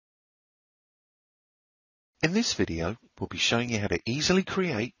In this video, we'll be showing you how to easily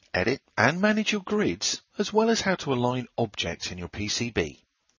create, edit and manage your grids, as well as how to align objects in your PCB.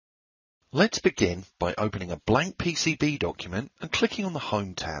 Let's begin by opening a blank PCB document and clicking on the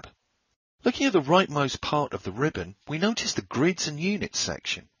Home tab. Looking at the rightmost part of the ribbon, we notice the Grids and Units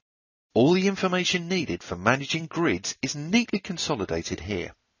section. All the information needed for managing grids is neatly consolidated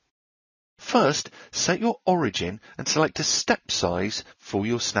here. First, set your origin and select a step size for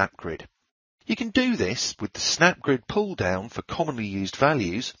your snap grid. You can do this with the snap grid pull down for commonly used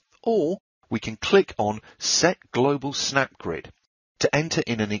values, or we can click on Set Global Snap Grid to enter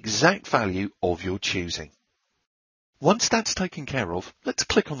in an exact value of your choosing. Once that's taken care of, let's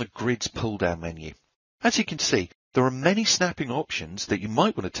click on the Grids pull down menu. As you can see, there are many snapping options that you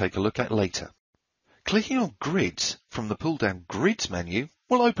might want to take a look at later. Clicking on Grids from the pull down Grids menu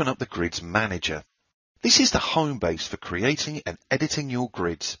will open up the Grids Manager. This is the home base for creating and editing your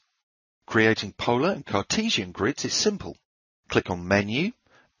grids. Creating polar and Cartesian grids is simple. Click on Menu,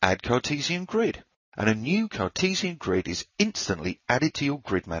 Add Cartesian Grid, and a new Cartesian grid is instantly added to your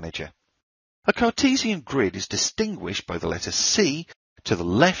Grid Manager. A Cartesian grid is distinguished by the letter C to the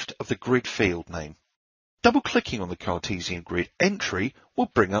left of the grid field name. Double-clicking on the Cartesian grid entry will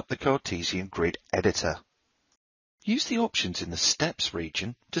bring up the Cartesian grid editor. Use the options in the Steps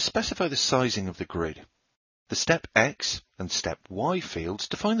region to specify the sizing of the grid. The Step X and Step Y fields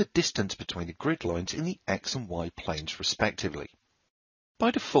define the distance between the grid lines in the X and Y planes respectively.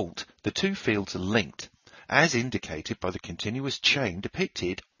 By default, the two fields are linked, as indicated by the continuous chain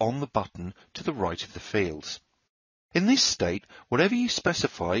depicted on the button to the right of the fields. In this state, whatever you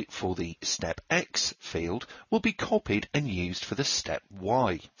specify for the Step X field will be copied and used for the Step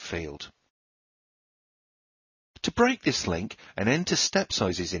Y field. To break this link and enter step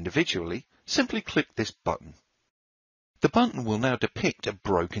sizes individually, simply click this button. The button will now depict a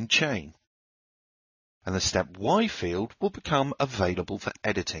broken chain, and the Step Y field will become available for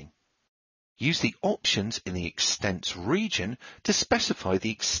editing. Use the options in the Extents region to specify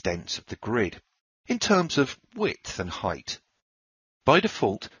the extents of the grid, in terms of width and height. By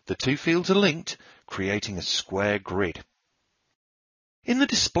default, the two fields are linked, creating a square grid. In the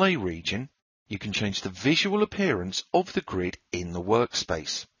Display region, you can change the visual appearance of the grid in the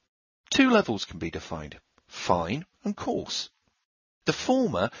workspace. Two levels can be defined, Fine and Coarse. The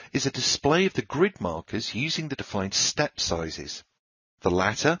former is a display of the grid markers using the defined step sizes. The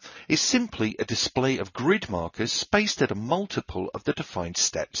latter is simply a display of grid markers spaced at a multiple of the defined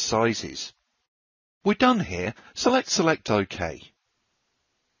step sizes. We're done here, so let's select OK.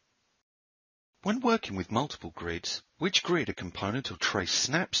 When working with multiple grids, which grid a component or trace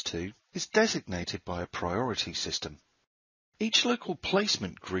snaps to is designated by a priority system. Each local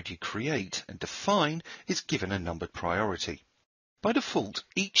placement grid you create and define is given a numbered priority. By default,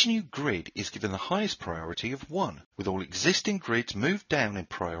 each new grid is given the highest priority of 1, with all existing grids moved down in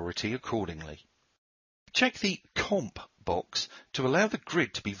priority accordingly. Check the Comp box to allow the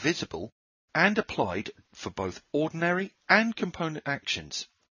grid to be visible and applied for both ordinary and component actions.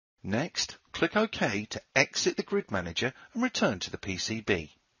 Next, click OK to exit the Grid Manager and return to the PCB.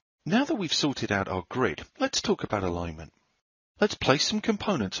 Now that we've sorted out our grid, let's talk about alignment. Let's place some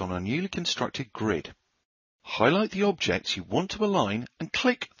components on our newly constructed grid. Highlight the objects you want to align and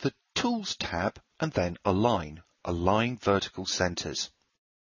click the Tools tab and then Align Vertical Centers.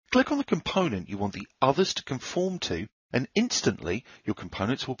 Click on the component you want the others to conform to and instantly your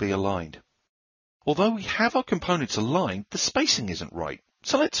components will be aligned. Although we have our components aligned, the spacing isn't right,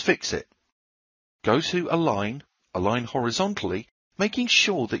 so let's fix it. Go to Align horizontally, making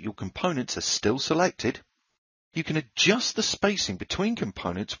sure that your components are still selected. You can adjust the spacing between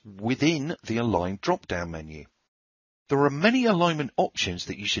components within the Align drop-down menu. There are many alignment options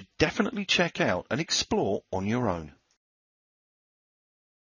that you should definitely check out and explore on your own.